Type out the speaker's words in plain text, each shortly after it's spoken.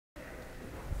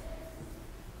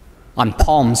On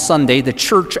Palm Sunday, the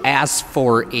church asked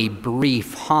for a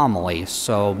brief homily,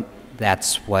 so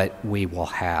that's what we will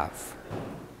have.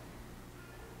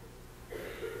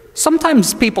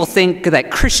 Sometimes people think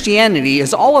that Christianity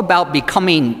is all about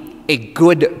becoming a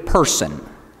good person.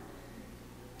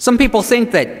 Some people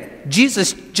think that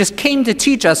Jesus just came to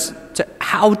teach us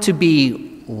how to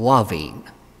be loving.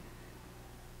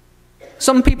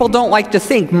 Some people don't like to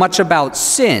think much about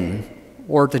sin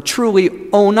or to truly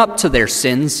own up to their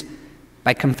sins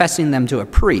by confessing them to a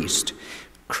priest.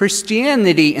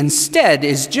 Christianity instead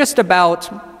is just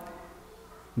about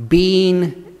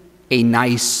being a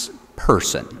nice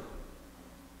person.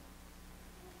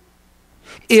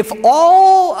 If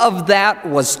all of that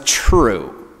was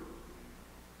true,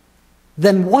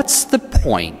 then what's the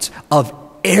point of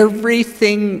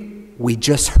everything we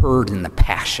just heard in the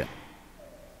Passion?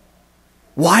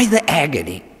 Why the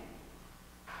agony?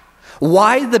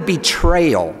 Why the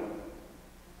betrayal?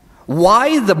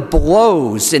 Why the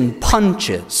blows and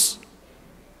punches?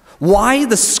 Why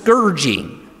the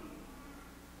scourging?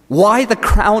 Why the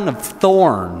crown of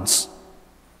thorns?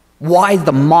 Why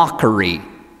the mockery?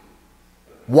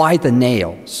 Why the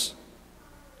nails?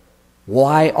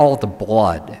 Why all the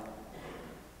blood?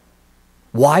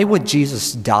 Why would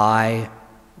Jesus die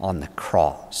on the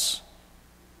cross?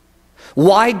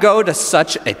 Why go to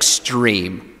such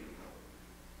extreme?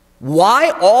 Why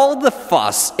all the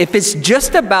fuss if it's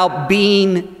just about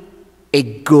being a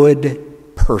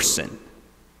good person?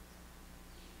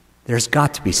 There's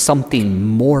got to be something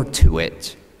more to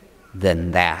it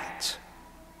than that.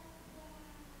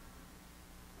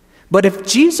 But if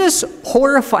Jesus'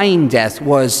 horrifying death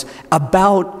was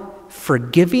about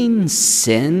forgiving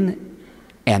sin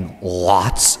and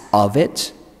lots of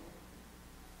it,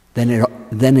 then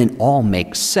it all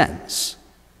makes sense.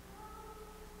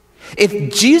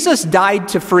 If Jesus died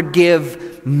to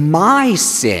forgive my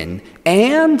sin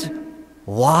and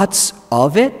lots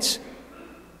of it,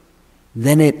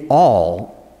 then it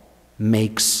all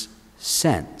makes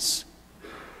sense.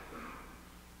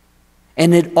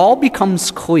 And it all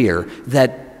becomes clear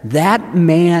that that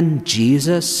man,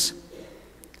 Jesus,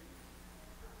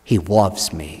 he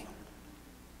loves me.